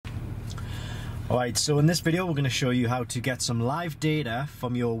Alright, so in this video we're going to show you how to get some live data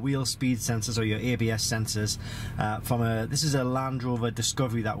from your wheel speed sensors or your ABS sensors this is a Land Rover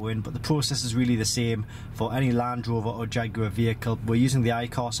Discovery that we're in, but the process is really the same for any Land Rover or Jaguar vehicle. We're using the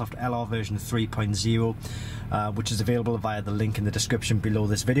iCarsoft LR version 3.0 which is available via the link in the description below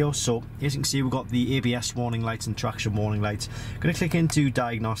this video. So as you can see, we've got the ABS warning lights and traction warning lights. I'm going to click into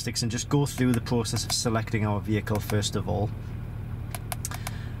Diagnostics and just go through the process of selecting our vehicle first of all.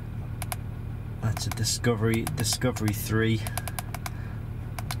 That's a Discovery 3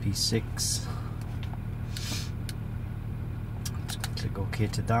 P6. Click OK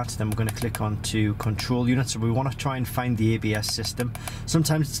to that. Then we're going to click on to control unit. So we want to try and find the ABS system.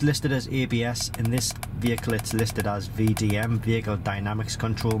 Sometimes it's listed as ABS. In this vehicle it's listed as VDM, Vehicle Dynamics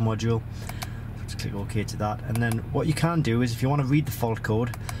Control Module. Let's click OK to that. And then what you can do is, if you want to read the fault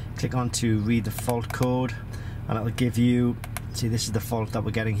code, click on to read the fault code, and it'll give you, see, this is the fault that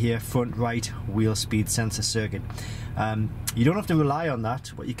we're getting here, front right wheel speed sensor circuit. You don't have to rely on that.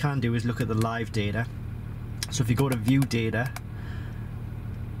 What you can do is look at the live data. So if you go to view data,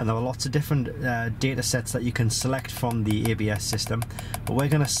 and there are lots of different data sets that you can select from the ABS system, but we're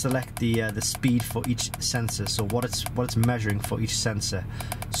going to select the speed for each sensor, so what it's measuring for each sensor.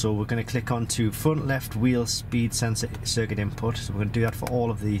 So we're going to click on to front left wheel speed sensor circuit input. So we're going to do that for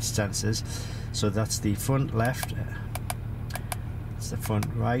all of these sensors. So that's the front left, it's the front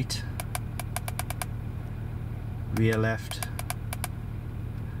right, rear left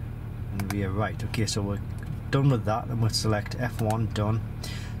and rear right. Okay, so we're done with that, and we'll select F1, done.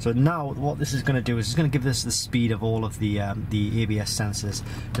 So now what this is going to do is it's going to give us the speed of all of the ABS sensors,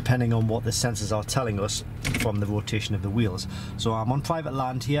 depending on what the sensors are telling us from the rotation of the wheels. So I'm on private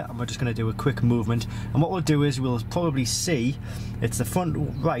land here, and we're just going to do a quick movement, and what we'll do is we'll probably see it's the front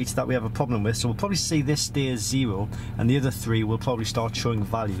right that we have a problem with, so we'll probably see this stay as 0 and the other 3 will probably start showing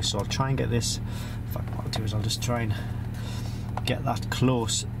value. So I'll try and get this, in fact what I'll do is I'll just try and get that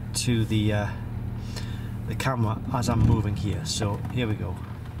close to the camera as I'm moving here. So here we go.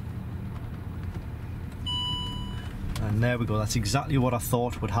 And there we go, that's exactly what I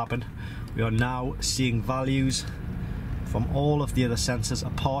thought would happen. We are now seeing values from all of the other sensors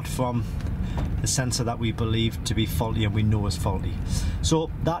apart from the sensor that we believe to be faulty and we know is faulty. So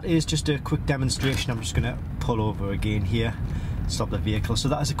that is just a quick demonstration. I'm just going to pull over again here, stop the vehicle. So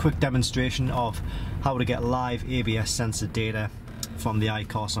that is a quick demonstration of how to get live ABS sensor data from the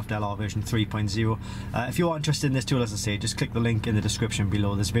iCarsoft LR version 3.0. If you are interested in this tool, as I say, just click the link in the description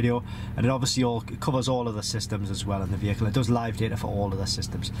below this video, and it obviously covers all of the systems as well in the vehicle. It does live data for all of the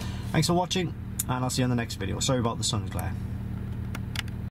systems. Thanks for watching, and I'll see you in the next video. Sorry about the sun glare.